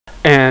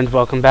And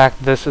welcome back.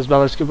 This is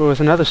ballerscuba with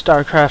another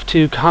Starcraft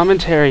 2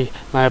 commentary.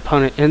 My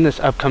opponent in this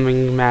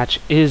upcoming match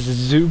is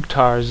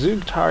Zoogtar.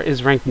 Zoogtar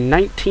is ranked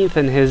 19th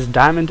in his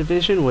Diamond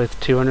Division with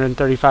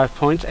 235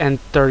 points and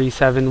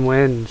 37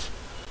 wins.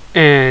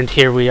 And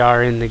here we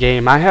are in the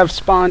game. I have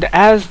spawned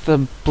as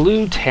the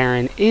blue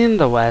Terran in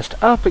the west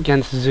up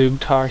against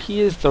Zoogtar. He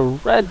is the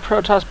red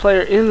Protoss player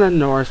in the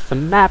north. The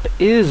map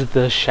is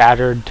the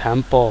Shattered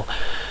Temple.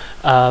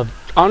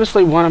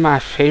 Honestly, one of my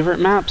favorite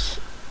maps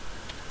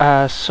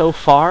so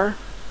far,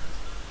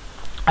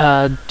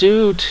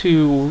 due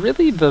to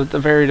really the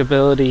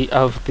variability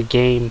of the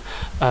game,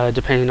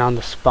 depending on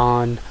the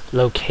spawn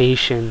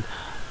location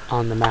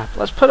on the map.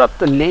 Let's put up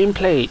the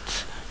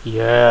nameplate.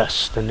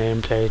 Yes, the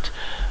nameplate.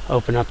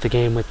 Open up the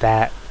game with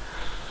that.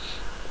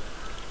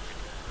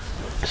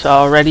 So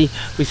already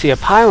we see a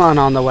pylon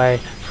on the way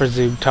for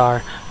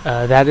Zoogtar.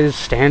 That is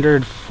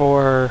standard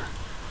for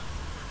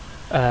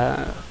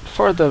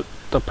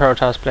the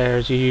Protoss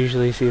players. You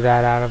usually see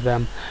that out of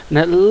them. And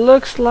it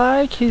looks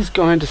like he's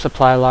going to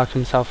supply lock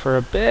himself for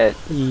a bit.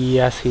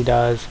 Yes, he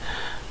does.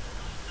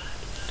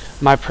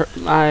 My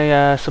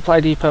supply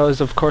depot is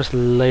of course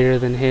later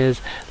than his.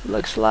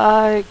 Looks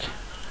like...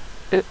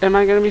 am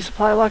I going to be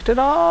supply locked at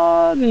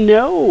all?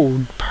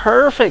 No.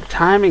 Perfect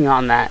timing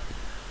on that.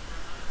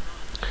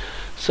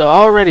 So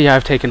already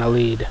I've taken a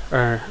lead.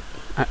 Or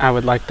I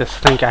would like to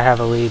think I have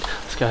a lead.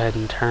 Let's go ahead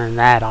and turn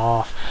that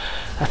off.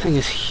 That thing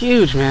is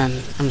huge,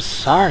 man. I'm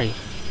sorry.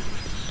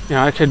 You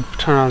know, I could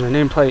turn on the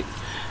nameplate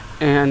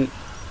and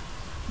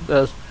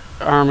the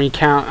army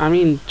count. I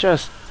mean,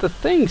 just the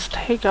things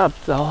take up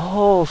the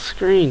whole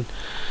screen.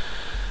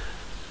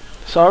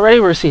 So already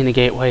we're seeing a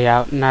gateway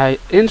out, and I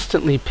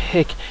instantly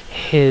pick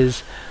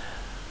his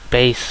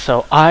base.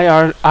 So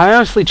I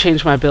honestly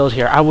changed my build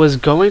here. I was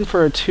going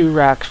for a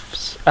 2-rack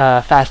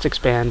fast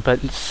expand, but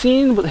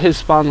seeing his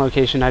spawn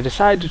location, I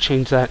decided to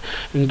change that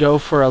and go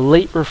for a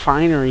late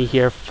refinery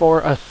here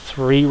for a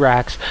 3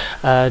 racks.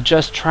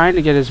 Just trying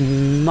to get as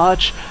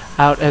much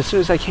out as soon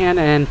as I can,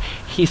 and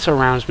he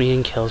surrounds me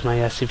and kills my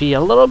SCV.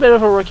 A little bit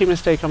of a rookie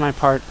mistake on my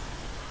part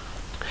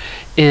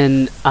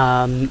in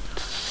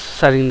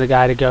setting the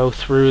guy to go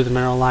through the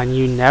mineral line.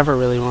 You never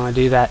really want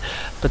to do that.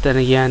 But then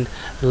again,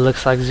 it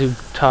looks like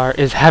Zoogtar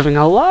is having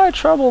a lot of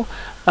trouble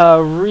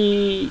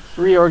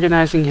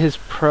reorganizing his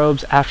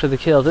probes after the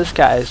kill. This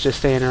guy is just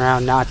staying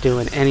around not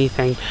doing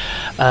anything.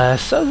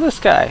 So this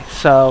guy.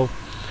 So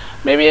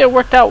maybe it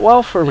worked out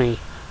well for me,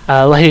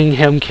 letting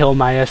him kill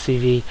my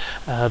SCV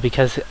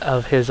because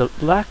of his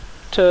lack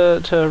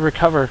to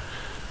recover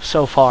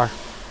so far.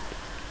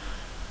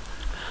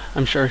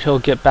 I'm sure he'll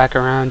get back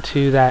around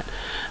to that.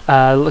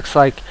 Looks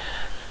like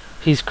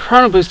he's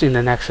chrono boosting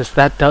the Nexus.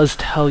 That does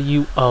tell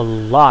you a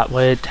lot.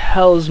 What it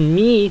tells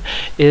me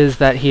is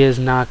that he is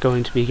not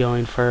going to be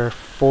going for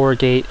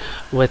 4-gate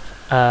with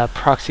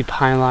proxy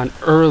pylon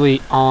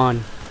early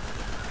on.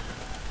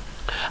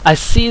 I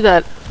see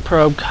that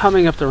probe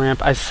coming up the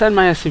ramp. I send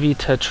my SCV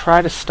to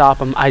try to stop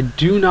him. I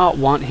do not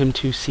want him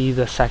to see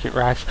the 2nd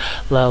racks,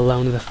 let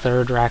alone the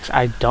 3rd racks.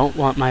 I don't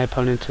want my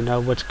opponent to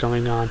know what's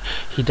going on.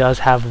 He does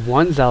have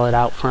 1 zealot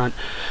out front.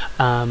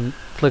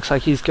 Looks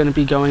like he's going to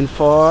be going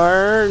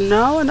for...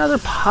 no, another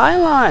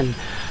pylon.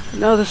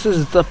 No, this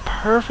is the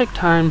perfect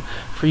time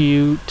for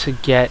you to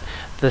get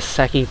the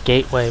 2nd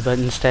gateway, but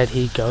instead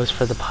he goes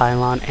for the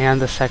pylon and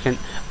the 2nd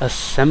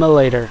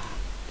assimilator.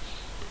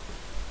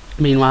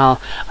 Meanwhile,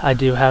 I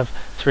do have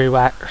 3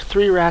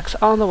 racks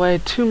on the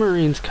way, 2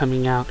 Marines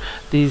coming out.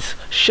 These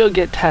should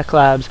get tech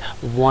labs.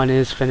 1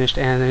 is finished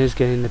and is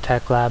getting the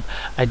tech lab.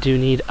 I do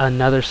need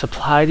another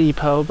supply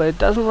depot, but it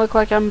doesn't look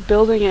like I'm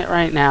building it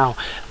right now.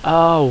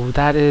 Oh,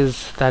 that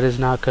is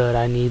not good.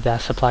 I need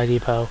that supply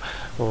depot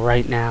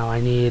right now.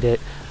 I need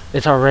it.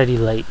 It's already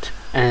late,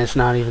 and it's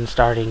not even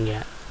starting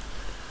yet.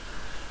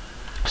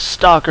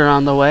 Stalker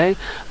on the way.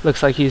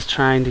 Looks like he's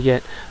trying to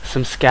get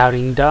some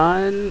scouting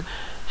done.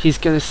 He's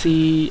gonna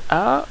see,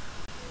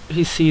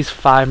 he sees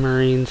 5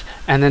 Marines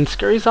and then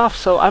scurries off,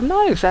 so I'm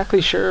not exactly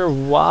sure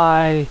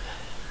why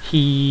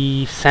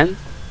he sent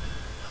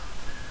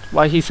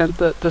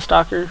the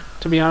Stalker,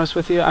 to be honest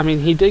with you. I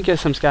mean, he did get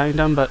some scouting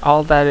done, but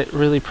all that it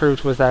really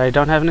proved was that I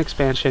don't have an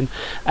expansion,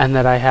 and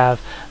that I have,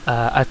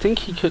 I think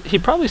he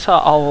probably saw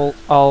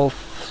all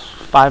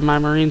 5 of my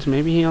Marines.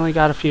 Maybe he only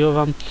got a few of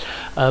them,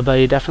 but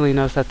he definitely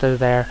knows that they're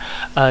there.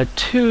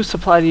 2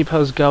 supply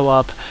depots go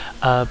up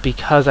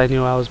because I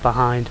knew I was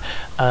behind,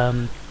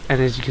 and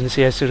as you can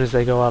see, as soon as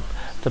they go up,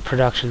 the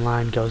production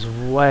line goes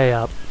way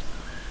up.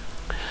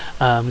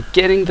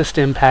 Getting the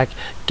stim pack,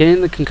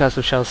 getting the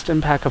concussive shell.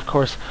 Stim pack, of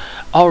course,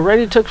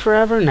 already took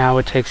forever. Now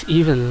it takes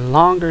even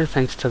longer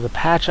thanks to the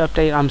patch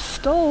update. I'm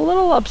still a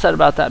little upset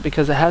about that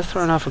because it has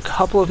thrown off a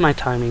couple of my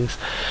timings.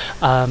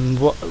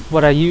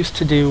 What I used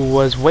to do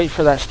was wait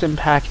for that stim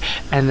pack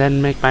and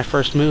then make my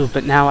first move,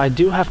 but now I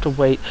do have to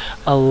wait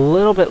a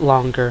little bit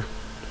longer.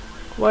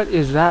 What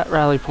is that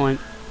rally point?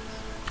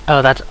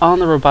 Oh, that's on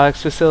the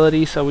robotics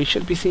facility, so we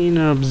should be seeing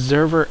an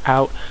observer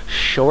out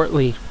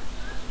shortly.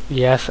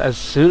 Yes, as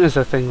soon as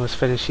the thing was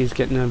finished, he's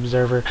getting an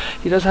observer.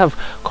 He does have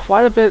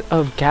quite a bit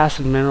of gas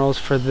and minerals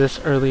for this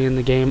early in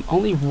the game.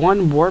 Only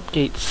one warp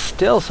gate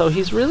still, so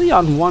he's really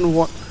on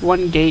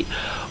one gate,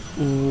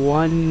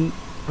 one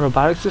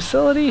robotics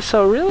facility.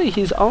 So really,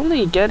 he's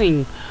only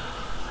getting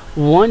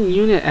one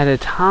unit at a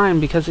time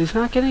because he's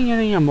not getting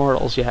any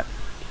immortals yet.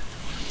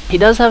 He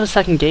does have a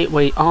second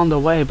gateway on the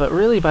way, but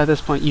really by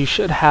this point, you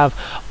should have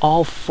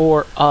all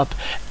 4 up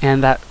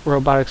and that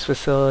robotics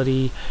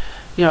facility.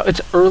 You know,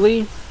 it's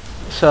early.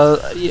 So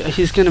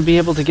he's going to be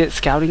able to get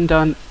scouting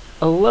done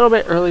a little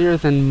bit earlier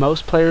than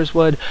most players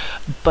would,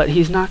 but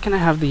he's not going to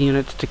have the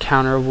units to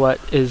counter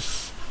what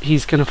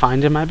he's going to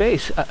find in my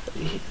base.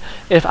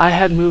 If I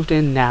had moved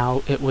in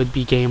now, it would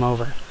be game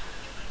over.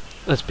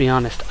 Let's be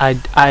honest.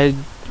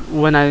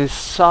 When I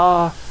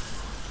saw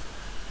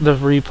the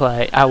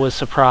replay, I was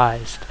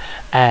surprised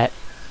at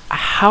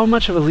how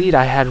much of a lead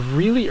I had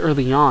really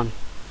early on.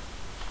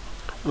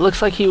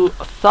 Looks like he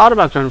thought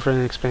about going for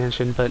an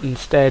expansion, but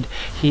instead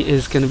he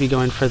is going to be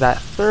going for that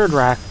third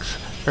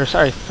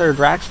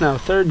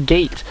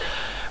gate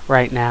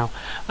right now.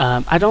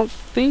 I don't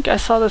think I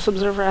saw this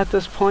observer at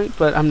this point,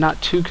 but I'm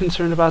not too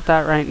concerned about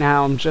that right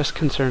now. I'm just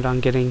concerned on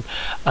getting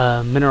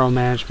mineral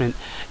management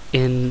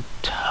in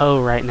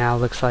tow right now.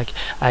 Looks like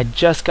I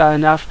just got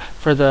enough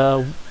for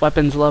the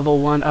weapons level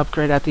 1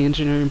 upgrade at the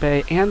engineering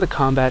bay and the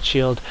combat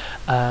shield.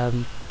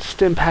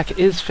 Stim pack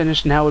is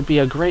finished. Now would be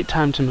a great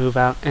time to move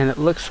out, and it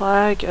looks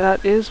like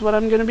that is what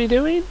I'm going to be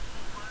doing.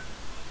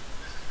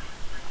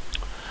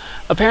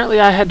 Apparently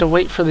I had to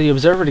wait for the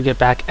observer to get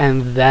back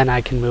and then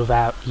I can move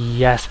out.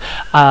 Yes,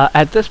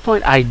 at this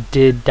point I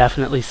did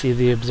definitely see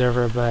the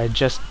observer, but I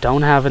just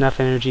don't have enough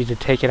energy to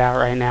take it out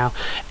right now,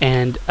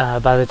 and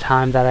by the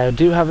time that I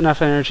do have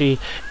enough energy,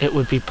 it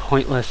would be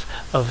pointless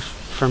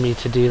for me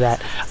to do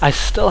that. I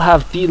still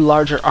have the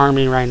larger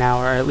army right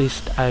now, or at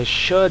least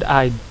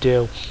I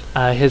do.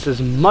 His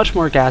is much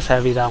more gas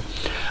heavy though.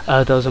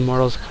 Those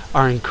immortals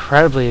are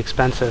incredibly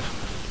expensive.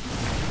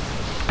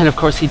 And of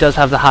course he does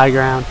have the high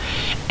ground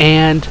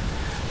and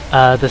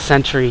the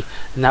sentry.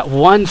 And that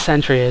one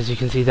sentry, as you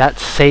can see, that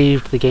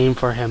saved the game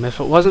for him. If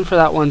it wasn't for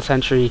that one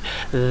sentry,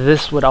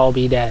 this would all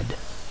be dead.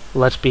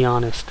 Let's be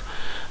honest.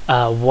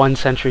 One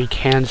sentry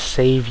can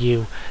save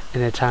you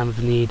in a time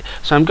of need.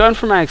 So I'm going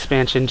for my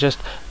expansion, just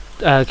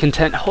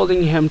content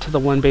holding him to the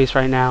one base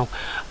right now.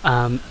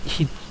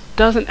 He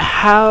doesn't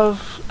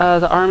have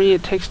the army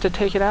it takes to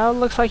take it out.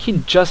 Looks like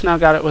he just now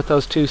got it with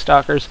those 2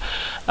 stalkers.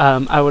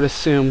 I would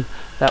assume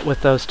that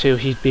with those 2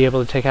 he'd be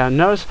able to take out.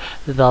 Notice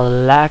the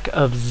lack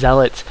of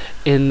zealots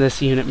in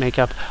this unit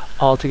makeup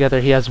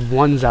altogether. He has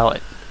 1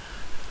 zealot.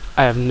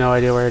 I have no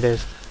idea where it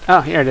is.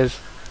 Oh, here it is.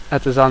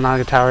 That's the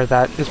Xel'Naga tower.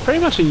 That is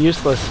pretty much a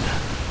useless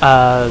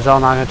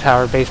Xel'Naga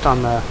tower based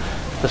on the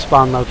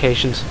spawn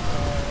locations.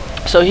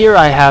 So here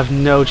I have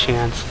no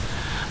chance.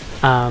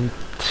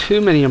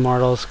 Too many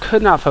immortals,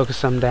 could not focus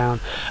them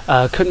down,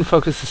 couldn't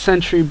focus the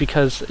sentry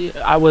because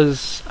I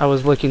was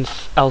looking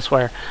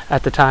elsewhere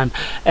at the time.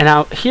 And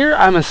now here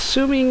I'm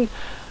assuming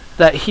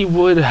that he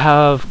would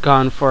have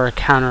gone for a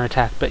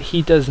counterattack, but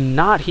he does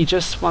not. He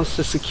just wants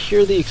to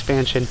secure the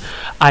expansion.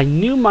 I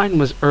knew mine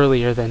was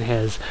earlier than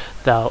his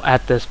though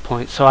at this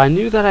point, so I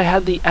knew that I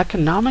had the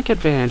economic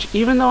advantage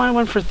even though I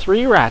went for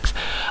 3 racks.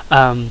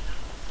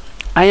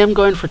 I am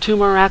going for 2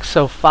 more racks,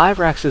 so 5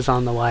 racks is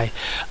on the way.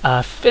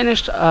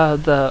 Finished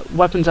the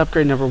weapons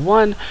upgrade number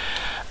 1.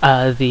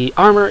 The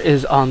armor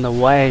is on the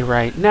way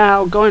right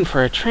now. Going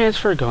for a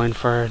transfer, going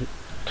for a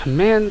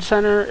command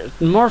center,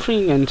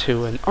 morphing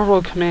into an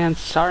orbital command,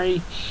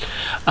 sorry.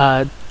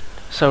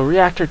 So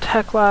reactor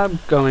tech lab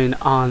going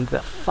on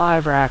the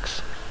 5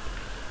 racks.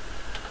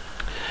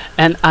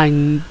 And I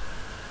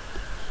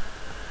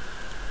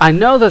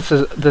know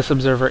this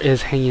observer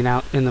is hanging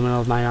out in the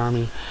middle of my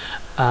army.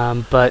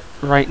 But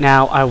right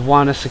now I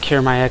want to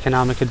secure my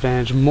economic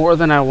advantage more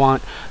than I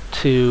want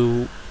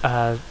to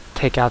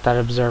take out that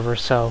observer,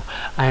 so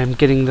I am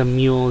getting the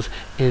mules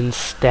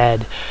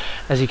instead.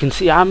 As you can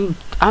see, I'm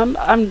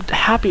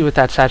happy with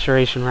that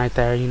saturation right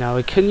there. You know,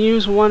 it can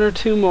use 1 or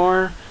 2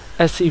 more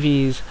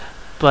SCVs,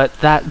 but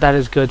that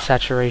is good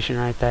saturation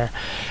right there.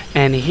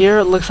 And here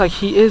it looks like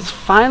he is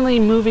finally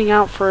moving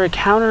out for a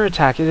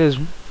counterattack. It is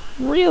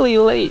really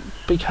late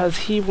because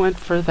he went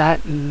for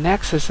that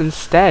Nexus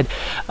instead.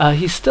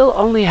 He still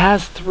only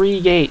has 3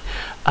 gate,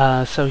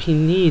 so he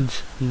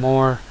needs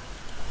more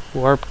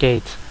warp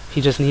gates. He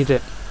just needs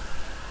it.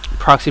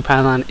 Proxy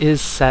pylon is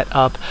set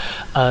up.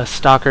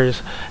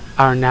 Stalkers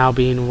are now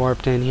being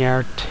warped in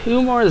here.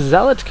 2 more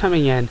zealots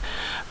coming in.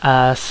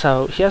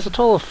 So he has a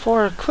total of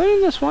 4,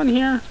 including this one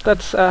here.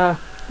 That's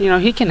you know,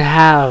 he can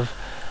have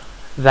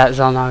that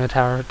Xel'Naga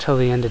tower till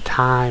the end of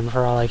time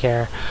for all I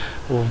care,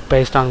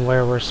 based on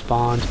where we're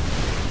spawned.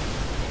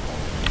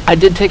 I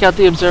did take out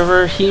the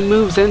observer. He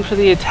moves in for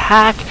the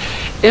attack.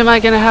 Am I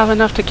going to have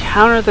enough to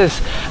counter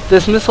this?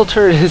 This missile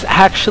turret is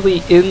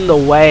actually in the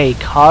way,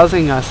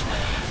 causing us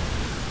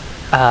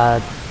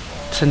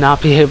to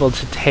not be able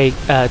to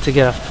to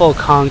get a full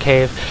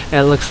concave.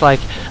 And it looks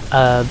like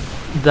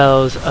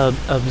those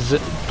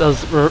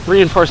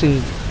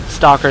reinforcing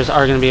Stalkers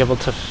are going to be able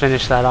to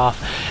finish that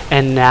off.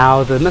 And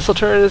now the missile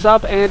turret is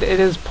up, and it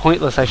is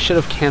pointless. I should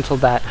have canceled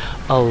that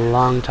a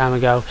long time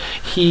ago.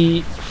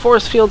 He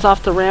force fields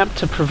off the ramp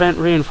to prevent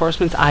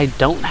reinforcements. I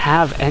don't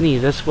have any.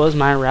 This was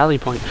my rally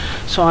point.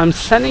 So I'm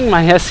sending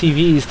my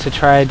SCVs to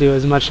try to do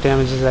as much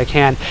damage as I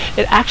can.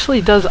 It actually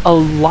does a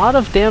lot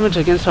of damage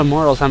against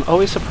Immortals. I'm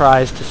always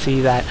surprised to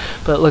see that,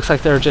 but it looks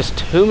like there are just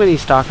too many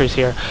Stalkers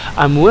here.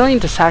 I'm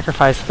willing to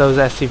sacrifice those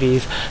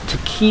SCVs to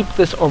keep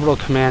this orbital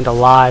command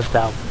alive,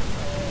 though.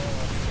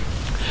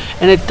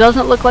 And it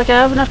doesn't look like I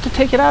have enough to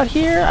take it out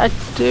here. I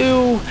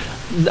do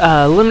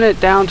limit it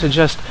down to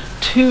just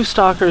 2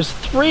 Stalkers.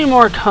 3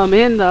 more come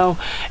in, though,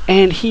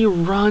 and he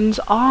runs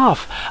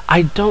off.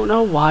 I don't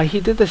know why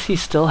he did this. He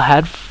still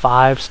had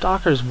 5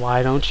 Stalkers.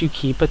 Why don't you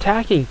keep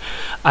attacking?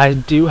 I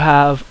do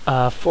have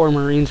 4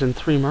 Marines and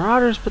 3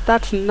 Marauders, but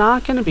that's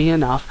not going to be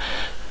enough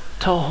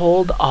to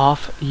hold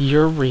off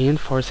your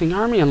reinforcing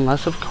army,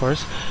 unless, of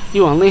course,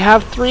 you only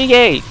have 3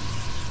 gate.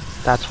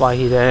 That's why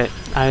he did it,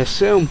 I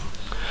assume.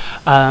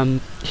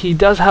 He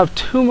does have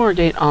 2 more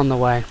gate on the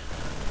way,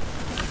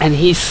 and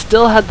he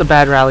still had the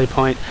bad rally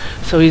point,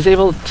 so he's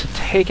able to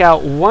take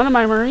out one of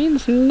my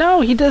Marines.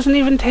 No, he doesn't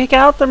even take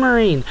out the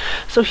Marine,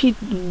 so he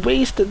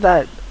wasted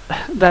that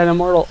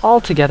Immortal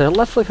altogether.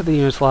 Let's look at the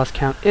units lost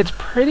count. It's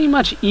pretty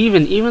much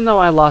even though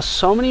I lost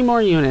so many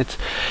more units.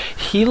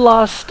 He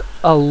lost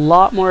a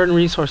lot more in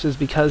resources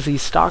because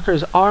these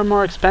Stalkers are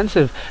more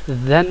expensive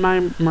than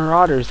my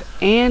Marauders,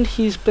 and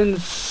he's been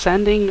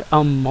sending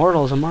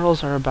Immortals.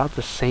 Immortals are about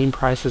the same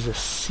price as a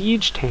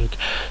siege tank,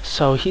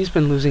 so he's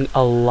been losing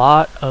a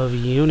lot of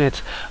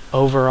units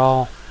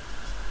overall.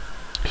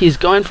 He's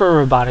going for a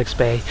robotics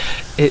bay.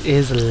 It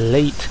is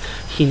late.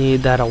 He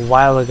needed that a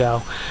while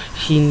ago.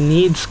 He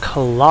needs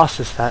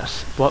Colossus.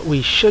 That's what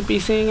we should be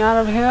seeing out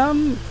of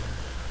him.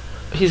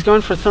 He's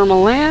going for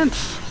thermal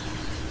lance,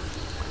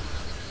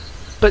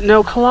 but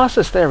no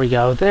Colossus. There we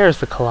go. There's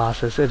the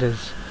Colossus. It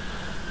is...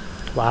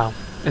 wow.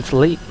 It's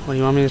late. What do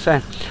you want me to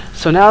say?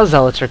 So now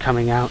Zealots are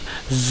coming out.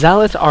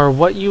 Zealots are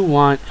what you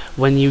want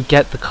when you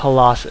get the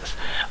Colossus.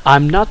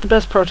 I'm not the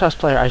best Protoss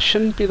player. I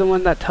shouldn't be the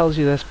one that tells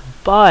you this,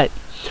 but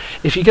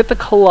if you get the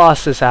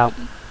Colossus out,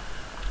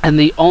 and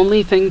the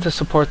only thing to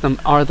support them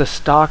are the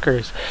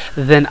Stalkers,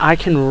 then I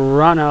can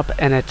run up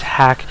and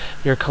attack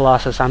your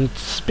Colossus. I'm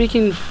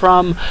speaking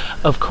from,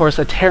 of course,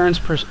 a Terran's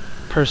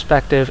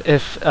perspective.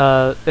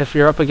 If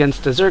you're up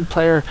against a Zerg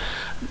player,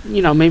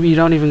 you know, maybe you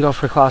don't even go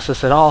for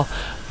Colossus at all,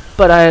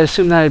 but I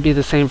assume that would be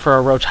the same for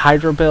a Roach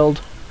Hydra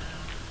build.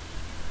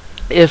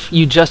 If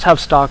you just have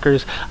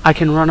Stalkers, I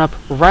can run up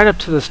right up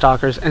to the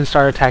Stalkers and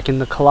start attacking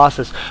the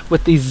Colossus.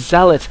 With these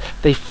Zealots,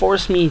 they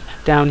force me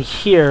down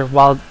here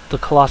while the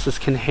Colossus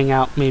can hang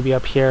out maybe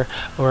up here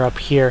or up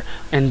here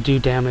and do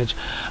damage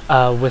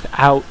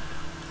without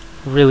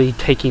really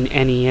taking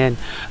any in.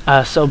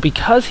 So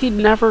because he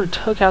never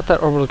took out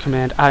that orbital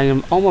command, I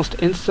am almost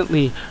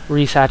instantly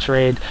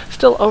resaturated.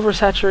 Still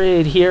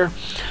oversaturated here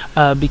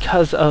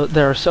because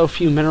there are so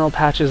few mineral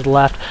patches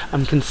left.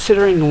 I'm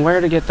considering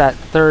where to get that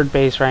 3rd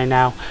base right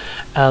now.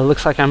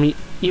 Looks like I'm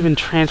even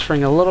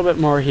transferring a little bit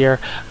more here.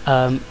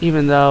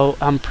 Even though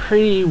I'm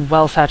pretty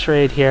well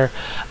saturated here,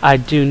 I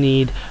do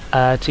need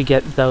to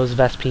get those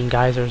Vespine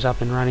geysers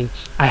up and running.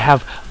 I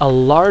have a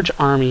large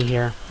army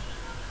here.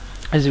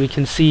 As we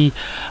can see,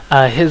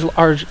 his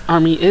large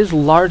army is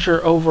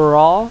larger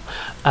overall,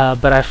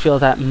 but I feel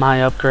that my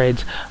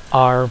upgrades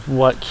are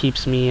what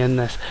keeps me in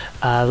this.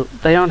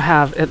 They don't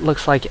have, it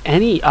looks like,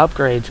 any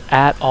upgrades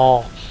at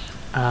all.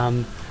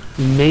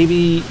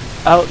 Maybe,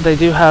 oh, they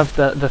do have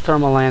the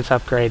thermal lance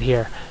upgrade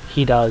here.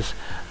 He does.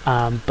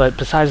 But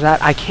besides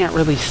that, I can't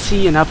really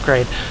see an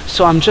upgrade.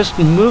 So I'm just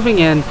moving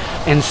in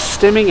and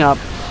stimming up.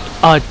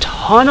 A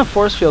ton of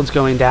force fields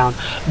going down,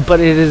 but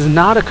it is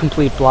not a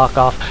complete block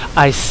off.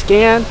 I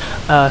scan,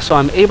 so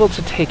I'm able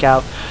to take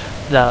out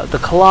the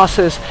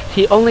Colossus.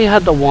 He only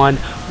had the one.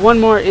 One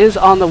more is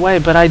on the way,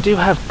 but I do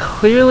have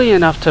clearly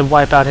enough to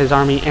wipe out his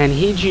army, and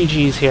he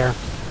GG's here.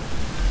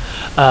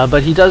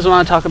 But he does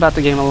want to talk about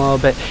the game a little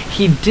bit.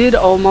 He did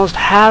almost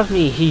have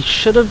me. He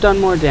should have done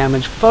more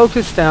damage,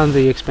 focused down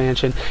the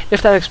expansion.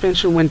 If that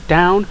expansion went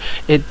down,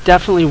 it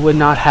definitely would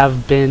not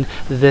have been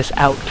this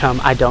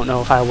outcome. I don't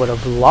know if I would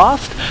have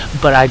lost,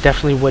 but I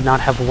definitely would not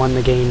have won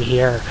the game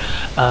here.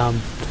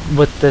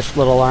 With this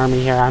little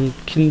army here, I'm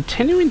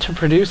continuing to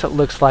produce. It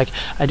looks like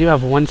I do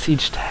have 1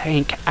 siege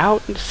tank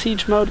out.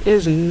 Siege mode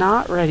is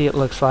not ready, it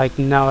looks like.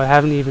 No, I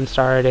haven't even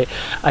started it.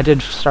 I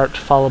did start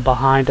to follow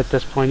behind at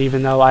this point,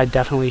 even though I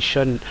definitely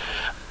shouldn't.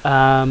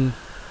 Oh,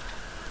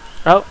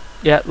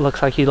 yeah, it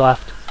looks like he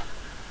left.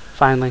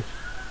 Finally.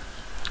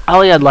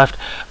 All he had left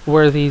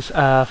were these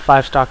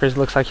 5 Stalkers.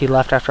 Looks like he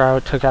left after I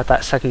took out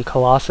that 2nd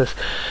Colossus.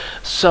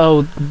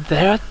 So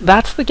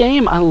that's the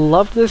game. I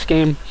love this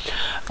game,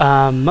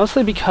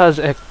 mostly because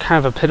it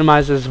kind of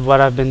epitomizes what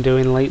I've been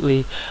doing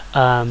lately.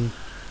 You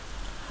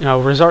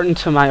know, resorting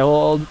to my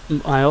old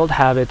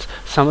habits.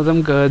 Some of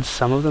them good,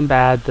 some of them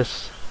bad.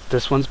 This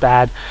one's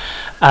bad,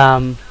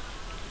 and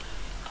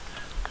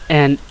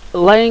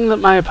letting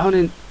my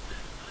opponent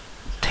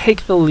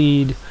take the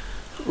lead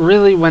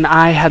really, when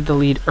I had the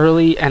lead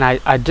early and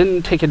I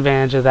didn't take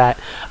advantage of that,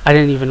 I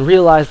didn't even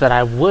realize that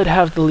I would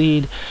have the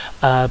lead,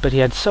 but he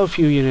had so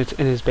few units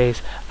in his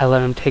base, I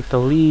let him take the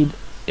lead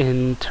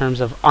in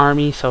terms of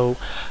army, so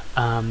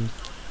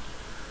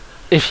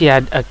if he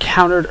had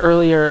countered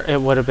earlier,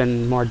 it would have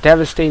been more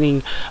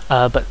devastating,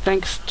 but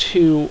thanks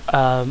to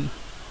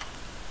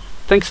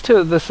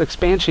this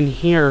expansion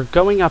here,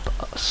 going up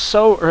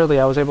so early,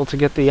 I was able to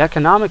get the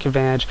economic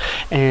advantage,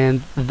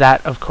 and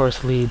that of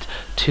course leads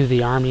to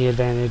the army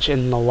advantage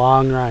in the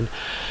long run.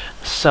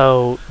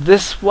 So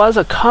this was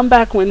a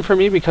comeback win for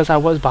me because I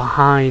was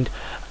behind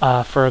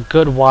for a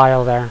good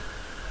while there.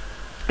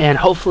 And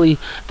hopefully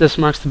this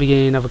marks the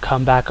beginning of a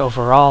comeback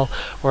overall,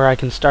 where I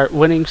can start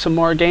winning some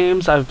more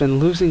games. I've been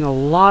losing a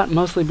lot,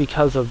 mostly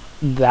because of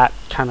that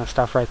kind of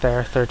stuff right there.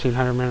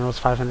 1,300 minerals,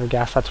 500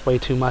 gas, that's way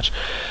too much.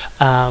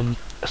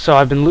 So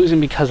I've been losing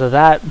because of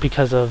that,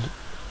 because of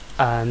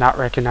not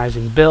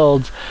recognizing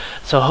builds.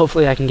 So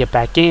hopefully I can get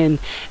back in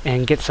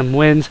and get some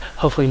wins,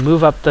 hopefully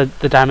move up the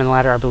diamond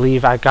ladder. I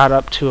believe I got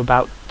up to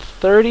about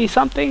 30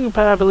 something,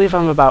 but I believe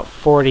I'm about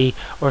 40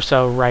 or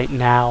so right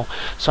now.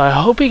 So I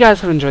hope you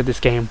guys have enjoyed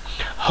this game.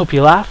 Hope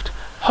you laughed.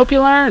 Hope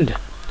you learned.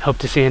 Hope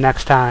to see you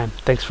next time.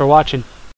 Thanks for watching.